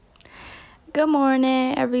Good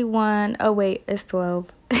morning, everyone. Oh, wait, it's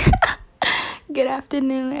 12. Good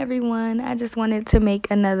afternoon, everyone. I just wanted to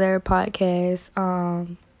make another podcast.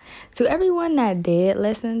 To everyone that did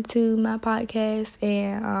listen to my podcast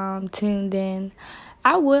and tuned in,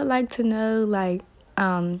 I would like to know,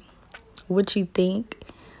 what you think.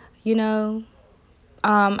 You know,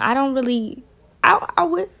 I don't really, I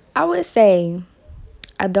would say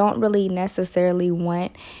I don't really necessarily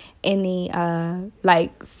want any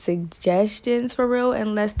suggestions for real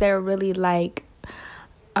unless they're really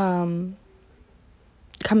um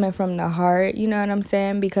coming from the heart, you know what I'm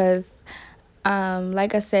saying? Because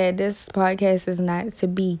like I said, this podcast is not to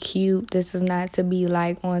be cute. This is not to be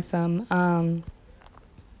like on some,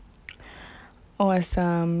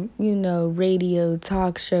 radio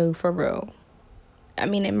talk show for real. I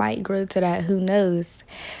mean, it might grow to that, who knows?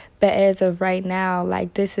 But as of right now,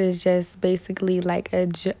 like this is just basically like a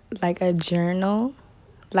journal,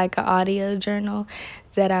 like an audio journal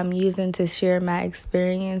that I'm using to share my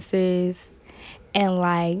experiences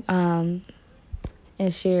and and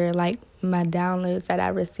share like my downloads that I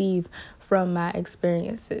receive from my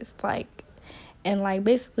experiences, and like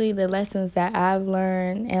basically the lessons that I've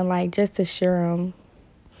learned, and like just to share them.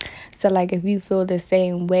 So like if you feel the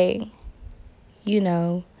same way, you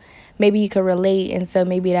know, maybe you could relate, and so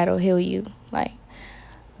maybe that'll heal you. But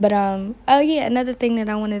oh yeah, another thing that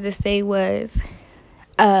I wanted to say was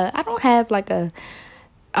I don't have like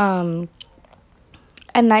um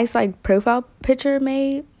a nice like profile picture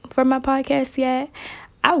made for my podcast yet.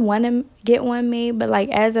 I want to get one made, but like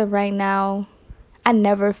as of right now, I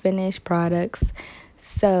never finish products.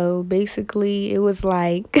 So basically, it was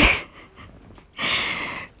like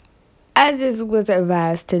I just was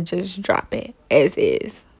advised to just drop it as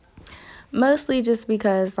is. Mostly just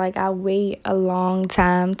because like I wait a long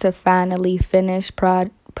time to finally finish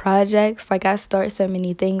projects. Like I start so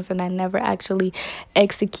many things and I never actually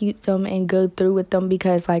execute them and go through with them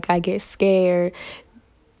because like I get scared,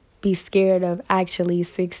 be scared of actually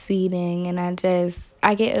succeeding, and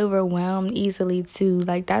I get overwhelmed easily too.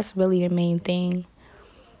 Like that's really the main thing.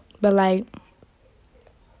 But like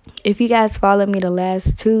if you guys follow me the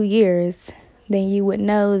last 2 years, then you would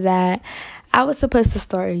know that I was supposed to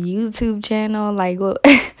start a YouTube channel. Like what,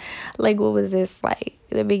 like what was this, like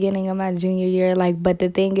the beginning of my junior year? Like, but the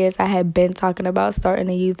thing is, I had been talking about starting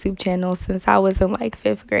a YouTube channel since I was in like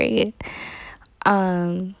 5th grade.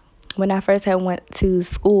 When I first had went to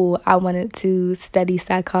school, I wanted to study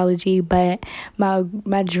psychology, but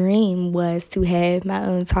my dream was to have my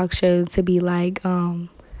own talk show, to be like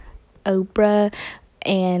Oprah,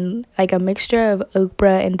 and like a mixture of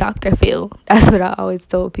Oprah and Dr. Phil. That's what I always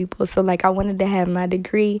told people. So like I wanted to have my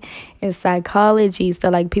degree in psychology so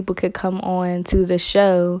like people could come on to the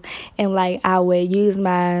show, and like I would use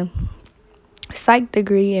my psych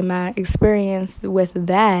degree and my experience with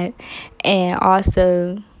that, and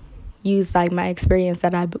also use like my experience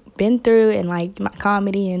that I've been through and like my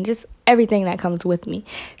comedy and just everything that comes with me.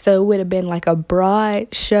 So it would have been like a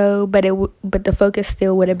broad show, but but the focus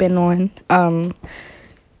still would have been on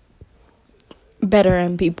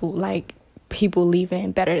bettering people, like people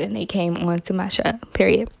leaving better than they came onto my show.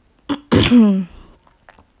 Period.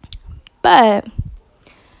 But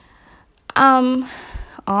um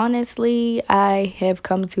honestly, I have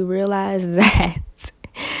come to realize that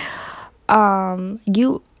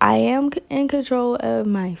I am in control of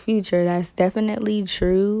my future. That's definitely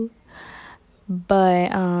true. But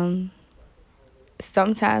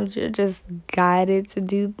sometimes you're just guided to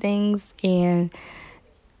do things, and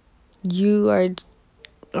you are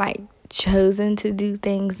like chosen to do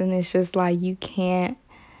things, and it's just like you can't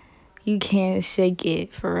shake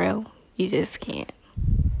it for real. You just can't.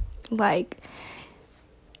 Like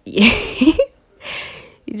you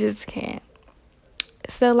just can't.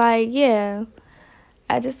 So like yeah,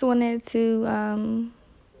 I just wanted to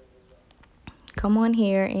come on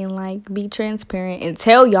here and like be transparent and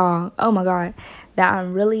tell y'all, oh my god, that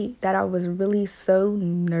I was really so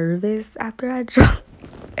nervous after I dropped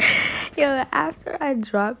after I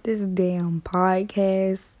dropped this damn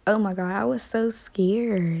podcast. Oh my god, I was so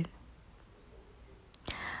scared.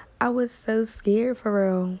 I was so scared for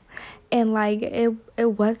real. And like it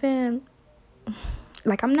wasn't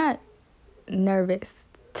like, I'm not nervous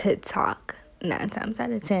to talk 9 times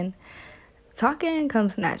out of 10. Talking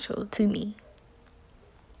comes natural to me.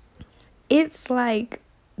 It's like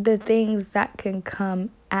the things that can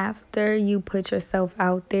come after you put yourself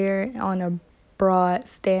out there on a broad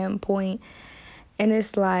standpoint. And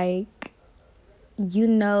it's like,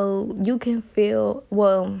 you can feel,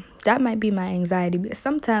 that might be my anxiety, but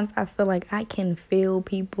sometimes I feel like I can feel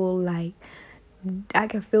people like I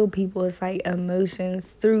can feel people's like emotions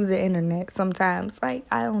through the internet sometimes. Like,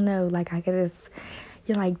 I don't know, like I could just,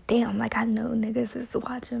 you're like, damn, like I know niggas is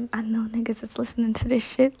watching, I know niggas is listening to this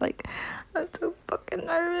shit. Like, I'm so fucking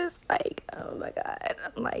nervous. Like, oh my God.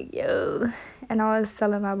 I'm like, yo. And I was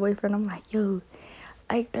telling my boyfriend, I'm like, yo,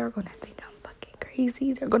 like they're gonna think I'm fucking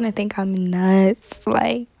crazy. They're gonna think I'm nuts.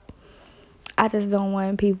 Like, I just don't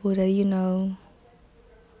want people to,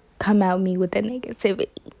 come at me with the negativity.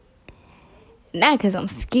 Not because I'm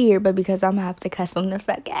scared, but because I'm going to have to cuss them the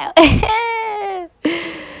fuck out.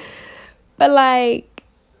 But, like,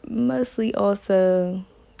 mostly also...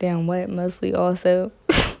 Damn, what? Mostly also...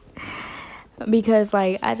 because,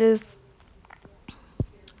 like, let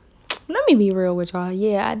me be real with y'all.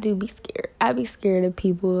 Yeah, I do be scared. I be scared of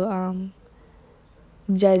people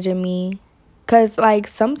judging me. Because, like,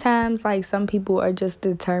 sometimes, like, some people are just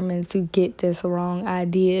determined to get this wrong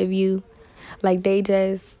idea of you. Like,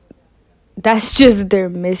 that's just their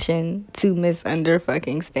mission, to stand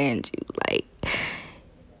you. Like,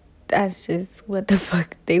 that's just what the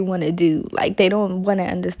fuck they want to do. Like, they don't want to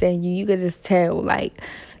understand you. You could just tell. Like,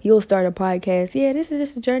 you'll start a podcast. Yeah, this is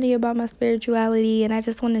just a journey about my spirituality, and I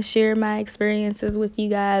just want to share my experiences with you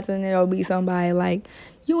guys. And there'll be somebody like,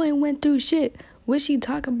 you ain't went through shit. What she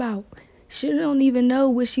talking about? She don't even know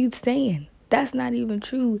what she's saying. That's not even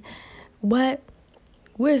true. What?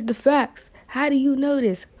 Where's the facts? How do you know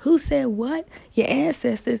this? Who said what? Your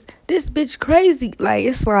ancestors. This bitch crazy. Like,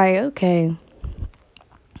 it's like, okay.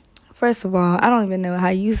 First of all, I don't even know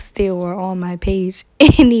how you still are on my page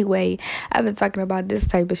anyway. I've been talking about this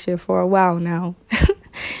type of shit for a while now.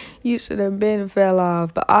 You should have been fell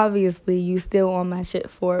off. But obviously, you still on my shit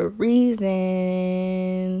for a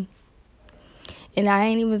reason. And I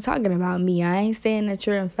ain't even talking about me. I ain't saying that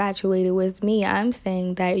you're infatuated with me. I'm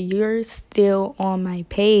saying that you're still on my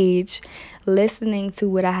page listening to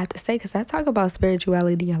what I have to say, because I talk about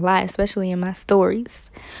spirituality a lot, especially in my stories.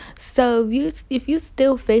 So if you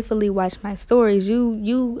still faithfully watch my stories,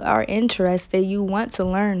 you are interested, you want to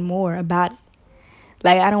learn more about it.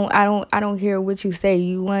 Like, I don't hear what you say.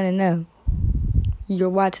 You want to know. You're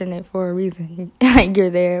watching it for a reason. Like, you're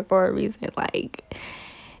there for a reason. Like,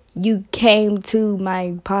 you came to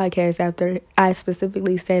my podcast after I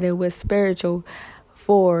specifically said it was spiritual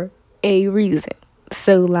for a reason.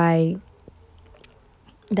 So, like,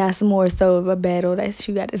 that's more so of a battle that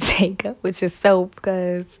you got to take up with yourself,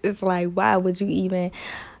 because it's like, why would you even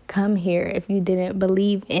come here if you didn't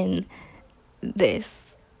believe in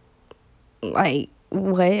this? Like,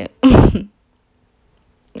 what?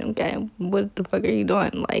 Okay, what the fuck are you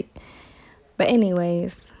doing? Like, but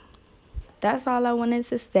anyways, that's all I wanted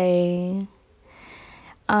to say.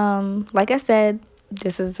 Like I said,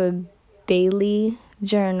 this is a daily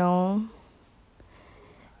journal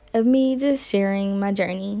of me just sharing my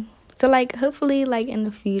journey. So, like, hopefully, like, in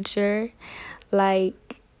the future,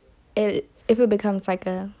 like, if it becomes like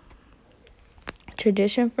a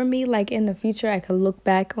tradition for me, like, in the future, I could look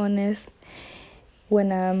back on this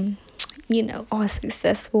when all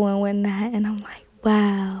successful and whatnot, and I'm like,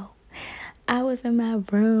 wow, I was in my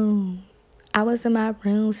room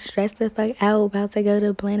stressed the fuck out, about to go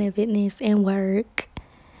to Planet Fitness and work.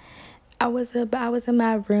 I was in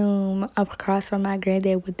my room across from my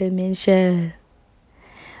granddad with dementia.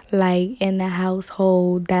 Like, in the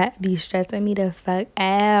household that be stressing me the fuck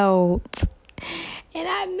out. And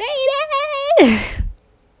I made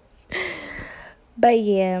it. But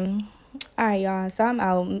yeah. Alright, y'all. So I'm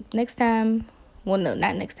out. Next time. Well, no,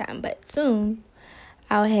 not next time, but soon.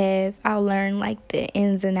 I'll learn like the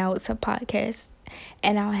ins and outs of podcasts.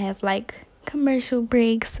 And I'll have like commercial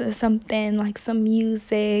breaks or something, like some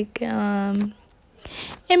music, and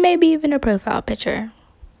maybe even a profile picture.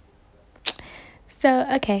 So,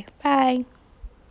 okay, bye.